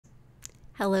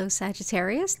Hello,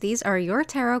 Sagittarius. These are your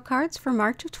tarot cards for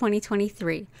March of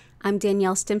 2023. I'm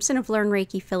DanielleStimpson of Learn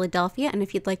Reiki Philadelphia, and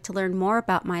if you'd like to learn more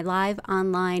about my live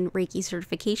online Reiki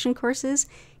certification courses,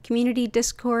 community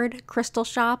Discord, crystal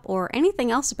shop, or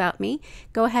anything else about me,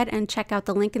 go ahead and check out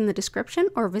the link in the description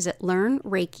or visit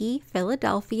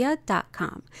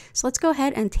learnreikiphiladelphia.com. So let's go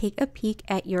ahead and take a peek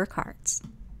at your cards.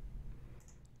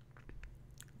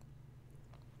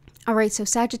 All right, so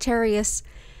Sagittarius,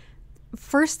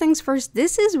 first things first,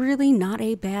 this is really not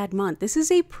a bad month. This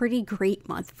is a pretty great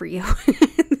month for you.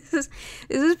 This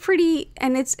is pretty,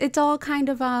 and it's all kind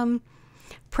of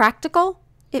practical.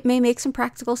 It may make some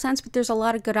practical sense, but there's a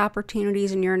lot of good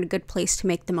opportunities and you're in a good place to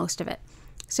make the most of it.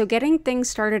 So getting things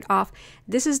started off,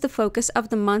 this is the focus of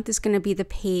the month is going to be the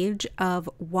Page of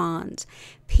Wands.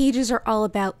 Pages are all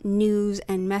about news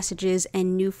and messages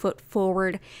and new foot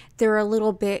forward. They're a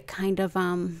little bit kind of,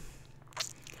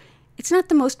 it's not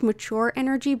the most mature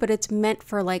energy, but it's meant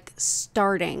for like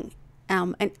starting,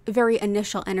 a very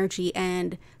initial energy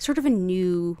and sort of a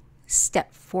new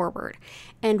step forward.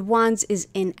 And Wands is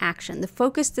in action. The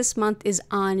focus this month is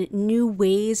on new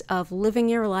ways of living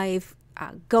your life,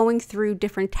 going through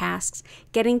different tasks,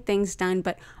 getting things done,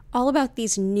 but all about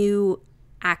these new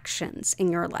actions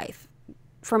in your life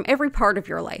from every part of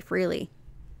your life, really.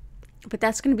 But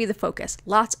that's going to be the focus.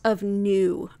 Lots of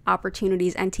new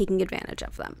opportunities and taking advantage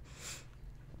of them.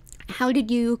 How did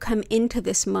you come into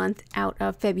this month out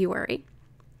of February?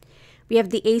 We have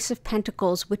the Ace of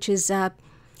Pentacles, which is a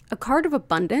card of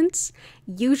abundance,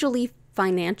 usually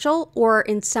financial or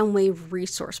in some way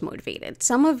resource motivated.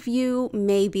 Some of you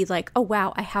may be like, oh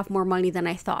wow, I have more money than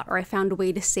I thought, or I found a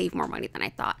way to save more money than I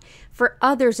thought. For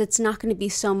others, it's not going to be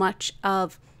so much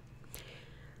of,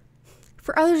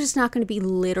 for others, it's not going to be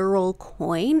literal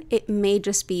coin. It may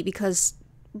just be because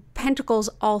Pentacles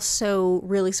also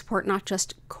really support not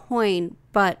just coin,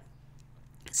 but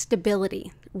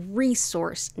stability,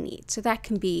 resource needs. So that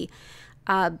can be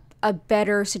a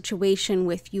better situation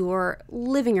with your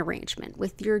living arrangement,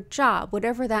 with your job,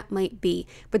 whatever that might be.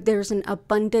 But there's an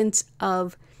abundance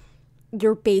of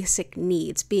your basic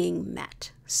needs being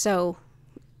met. So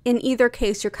in either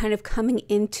case, you're kind of coming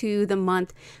into the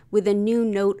month with a new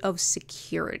note of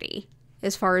security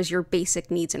as far as your basic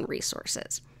needs and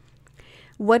resources.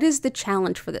 What is the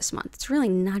challenge for this month? It's really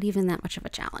not even that much of a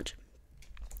challenge.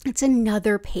 It's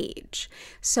another page.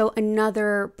 So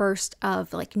another burst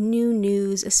of like new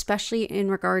news, especially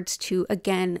in regards to,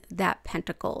 again, that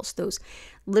Pentacles, those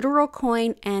literal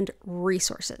coin and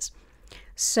resources.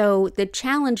 So the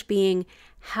challenge being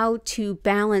how to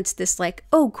balance this like,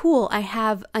 oh, cool, I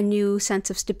have a new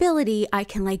sense of stability. I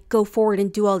can like go forward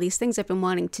and do all these things I've been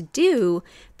wanting to do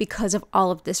because of all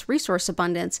of this resource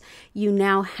abundance. You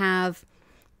now have,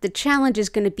 the challenge is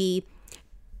going to be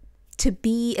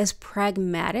as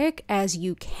pragmatic as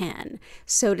you can.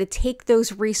 So to take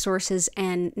those resources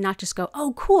and not just go,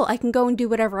 oh, cool, I can go and do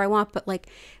whatever I want, but like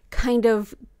kind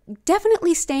of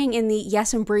definitely staying in the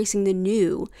yes, embracing the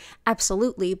new,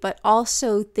 absolutely, but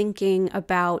also thinking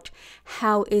about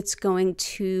how it's going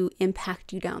to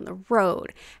impact you down the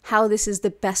road, how this is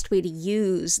the best way to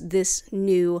use this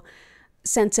new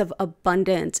sense of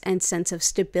abundance and sense of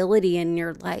stability in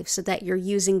your life so that you're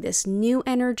using this new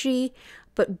energy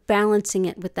but balancing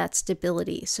it with that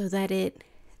stability so that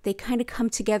they kind of come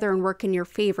together and work in your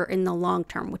favor in the long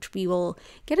term, which we will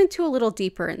get into a little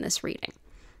deeper in this reading.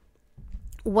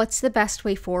 What's the best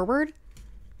way forward?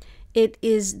 It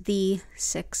is the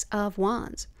Six of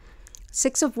Wands.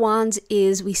 Six of Wands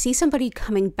is, we see somebody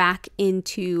coming back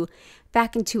into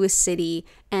a city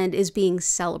and is being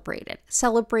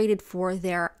celebrated for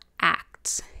their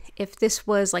acts. If this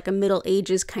was like a Middle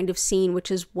Ages kind of scene,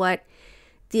 which is what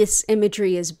this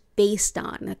imagery is based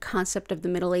on, the concept of the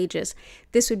Middle Ages,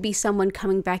 this would be someone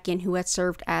coming back in who had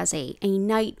served as a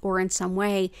knight or in some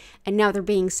way, and now they're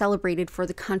being celebrated for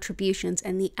the contributions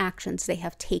and the actions they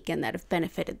have taken that have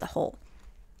benefited the whole.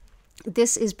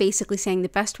 This is basically saying the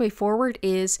best way forward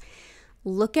is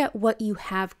look at what you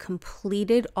have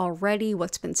completed already,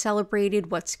 what's been celebrated,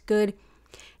 what's good,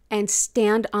 and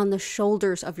stand on the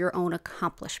shoulders of your own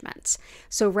accomplishments.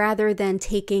 So rather than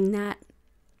taking that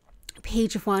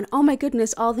Page of Wands, oh my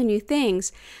goodness, all the new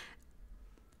things,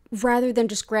 rather than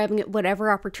just grabbing at whatever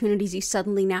opportunities you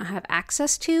suddenly now have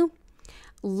access to,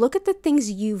 look at the things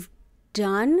you've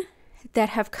done that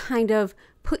have kind of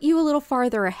put you a little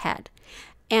farther ahead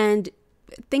and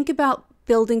think about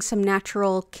building some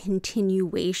natural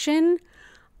continuation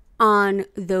on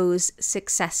those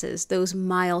successes, those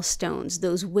milestones,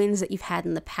 those wins that you've had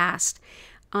in the past.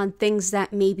 on things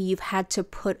that maybe you've had to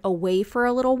put away for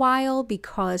a little while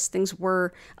because things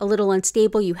were a little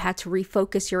unstable. You had to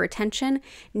refocus your attention.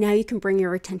 Now you can bring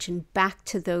your attention back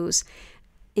to those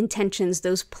intentions,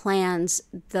 those plans,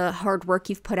 the hard work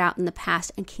you've put out in the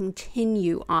past, and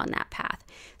continue on that path.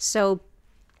 So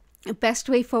the best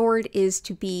way forward is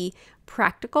to be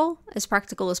practical as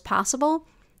possible,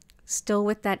 still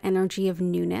with that energy of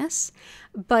newness,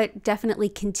 but definitely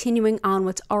continuing on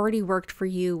what's already worked for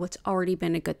you, what's already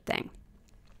been a good thing.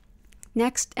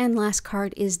 Next and last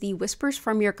card is the Whispers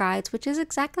from Your Guides, which is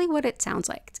exactly what it sounds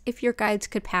like. It's if your guides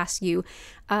could pass you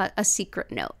a secret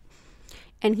note.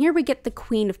 And here we get the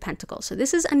Queen of Pentacles. So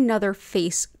this is another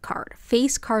face card.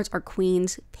 Face cards are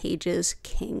queens, pages,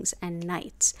 kings, and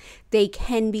knights. They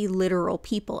can be literal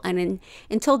people. And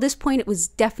until this point, it was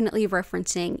definitely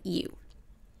referencing you.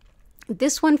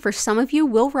 This one, for some of you,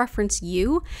 will reference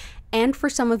you, and for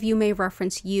some of you may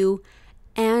reference you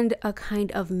and a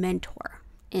kind of mentor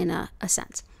in a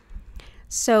sense.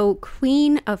 So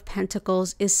Queen of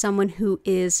Pentacles is someone who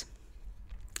is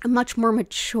a much more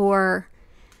mature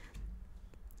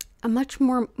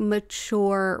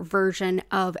version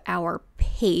of our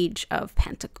Page of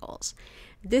Pentacles.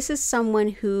 This is someone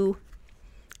who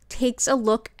takes a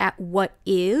look at what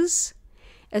is,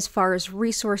 as far as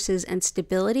resources and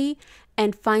stability,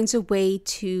 and finds a way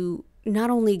to not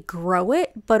only grow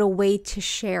it, but a way to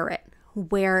share it,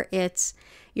 where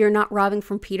you're not robbing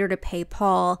from Peter to pay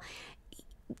Paul,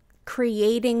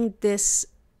 creating this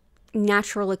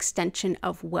natural extension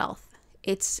of wealth.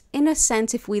 It's, in a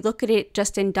sense, if we look at it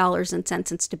just in dollars and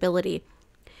cents and stability,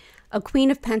 a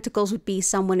Queen of Pentacles would be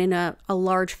someone in a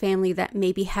large family that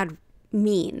maybe had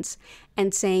means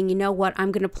and saying, you know what,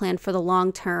 I'm going to plan for the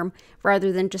long term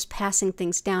rather than just passing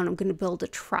things down. I'm going to build a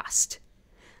trust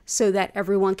so that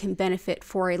everyone can benefit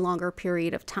for a longer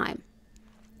period of time.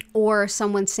 Or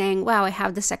someone saying, wow, I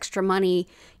have this extra money,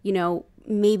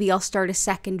 maybe I'll start a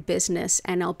second business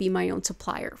and I'll be my own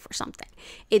supplier for something.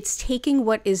 It's taking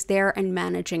what is there and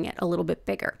managing it a little bit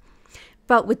bigger,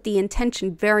 but with the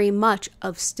intention very much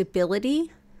of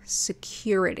stability,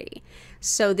 security.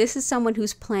 So this is someone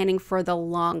who's planning for the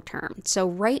long term. So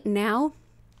right now,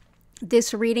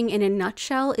 this reading in a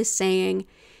nutshell is saying,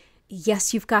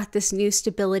 yes, you've got this new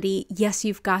stability. Yes,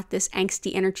 you've got this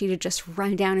angsty energy to just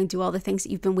run down and do all the things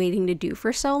that you've been waiting to do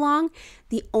for so long.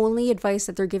 The only advice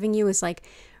that they're giving you is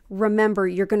remember,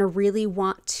 you're going to really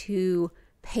want to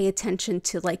pay attention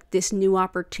to this new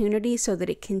opportunity so that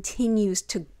it continues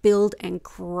to build and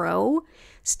grow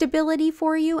stability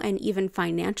for you and even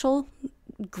financial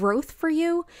growth for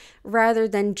you, rather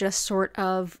than just sort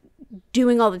of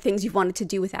doing all the things you've wanted to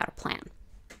do without a plan.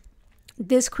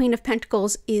 This Queen of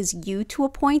Pentacles is you to a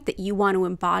point that you want to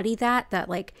embody that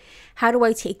how do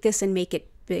I take this and make it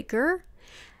bigger?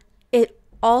 It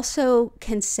also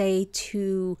can say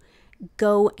to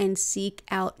go and seek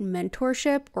out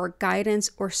mentorship or guidance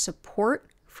or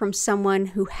support from someone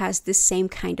who has this same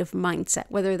kind of mindset,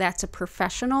 whether that's a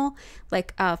professional,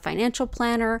 like a financial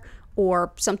planner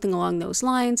or something along those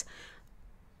lines,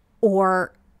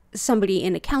 or somebody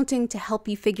in accounting to help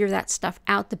you figure that stuff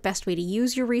out, the best way to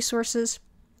use your resources,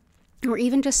 or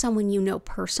even just someone you know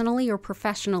personally or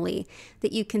professionally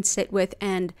that you can sit with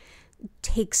and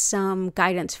take some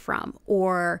guidance from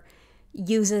or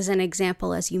use as an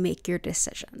example as you make your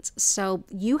decisions. So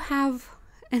you have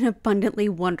an abundantly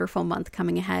wonderful month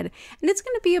coming ahead, and it's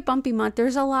going to be a bumpy month.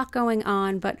 There's a lot going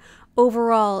on, but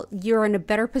overall, you're in a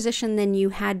better position than you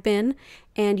had been,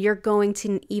 and you're going to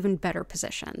an even better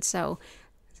position. So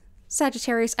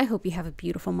Sagittarius, I hope you have a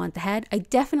beautiful month ahead. I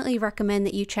definitely recommend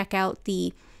that you check out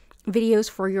the videos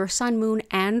for your sun, moon,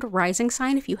 and rising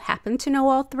sign if you happen to know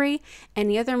all three.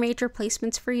 Any other major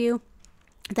placements for you?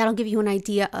 That'll give you an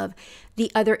idea of the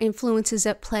other influences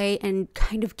at play and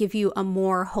kind of give you a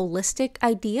more holistic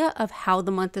idea of how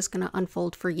the month is going to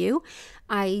unfold for you.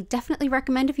 I definitely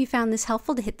recommend, if you found this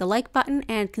helpful, to hit the like button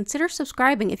and consider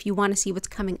subscribing if you want to see what's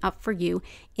coming up for you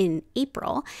in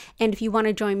April. And if you want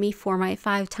to join me for my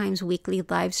 5 times weekly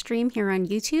live stream here on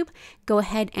YouTube, go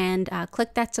ahead and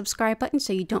click that subscribe button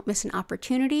so you don't miss an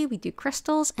opportunity. We do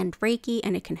crystals and Reiki,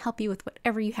 and it can help you with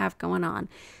whatever you have going on.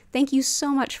 Thank you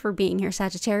so much for being here,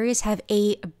 Sagittarius. Have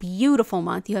a beautiful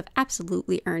month. You have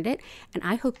absolutely earned it, and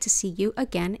I hope to see you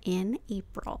again in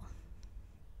April.